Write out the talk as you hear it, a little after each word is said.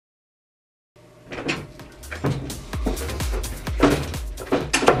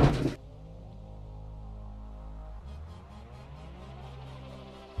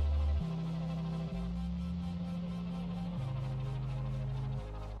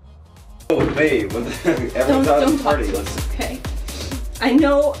Oh, wait, everyone's out at the party. Okay. I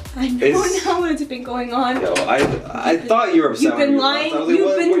know now what's been going on. Yo, I thought you were upset. You've been lying.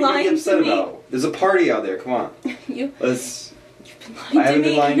 You've been lying to me. There's a party out there. Come on. You've I haven't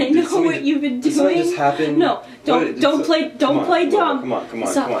been lying. I know what you've been doing. Something just happened. No, don't play dumb. Come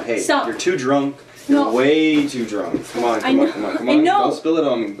on. Hey, you're too drunk. You're way too drunk. Come on. Don't spill it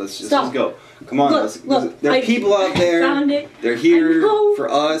on me. Let's go. Come on. Look, there are people out there. I found it. They're here for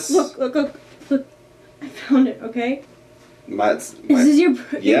us. Look. I found it. Okay. Is this your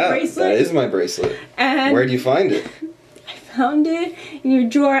bracelet? Yeah, that is my bracelet. And where'd you find it? I found it in your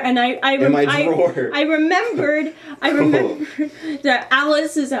drawer, and in my drawer. I remembered that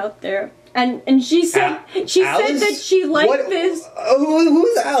Alice is out there, and she said said that she liked this.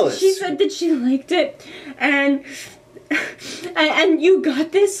 Who's Alice? She said that she liked it, and you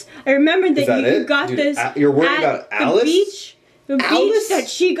got this. I remember that you got this. You're worried about Alice? The beach. The beach that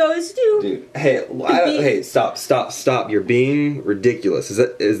she goes to. Dude, hey, stop! You're being ridiculous.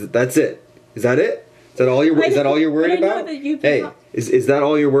 That's it? Is that it? Is that all you're? Is that all you're worried about? Hey, is that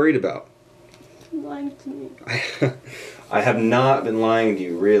all you're worried about? You're lying to me. I have not been lying to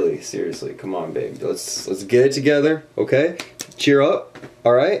you, really. Seriously, come on, babe. Let's get it together, okay? Cheer up,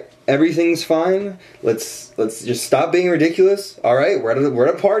 all right? Everything's fine. Let's just stop being ridiculous, all right? We're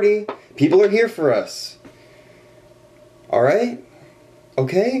at a party. People are here for us. All right?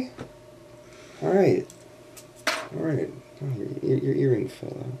 Okay? All right. All right. Oh, your earring fell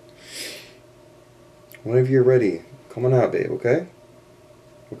out. Whenever you're ready, come on out, babe, okay?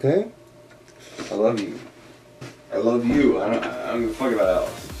 Okay? I love you. I love you. I don't give a fuck about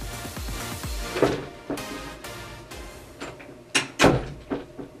Alice.